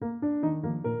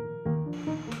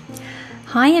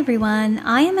Hi everyone,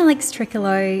 I am Alex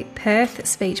Tricolo, Perth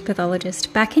speech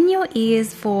pathologist, back in your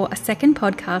ears for a second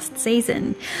podcast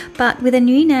season, but with a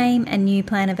new name and new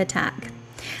plan of attack.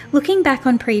 Looking back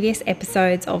on previous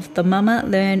episodes of the Mama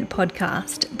Learn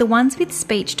podcast, the ones with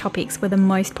speech topics were the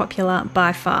most popular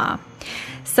by far.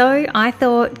 So I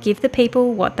thought, give the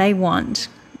people what they want.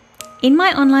 In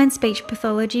my online speech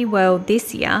pathology world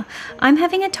this year, I'm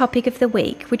having a topic of the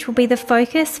week, which will be the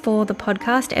focus for the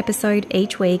podcast episode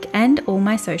each week and all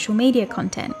my social media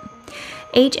content.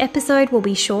 Each episode will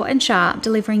be short and sharp,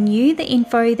 delivering you the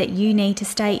info that you need to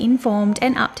stay informed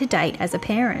and up to date as a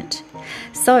parent.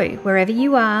 So, wherever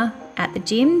you are, at the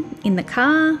gym, in the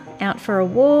car, out for a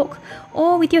walk,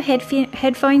 or with your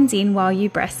headphones in while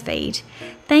you breastfeed,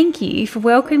 thank you for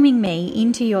welcoming me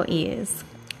into your ears.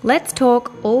 Let's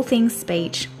talk all things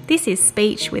speech. This is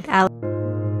Speech with Alex.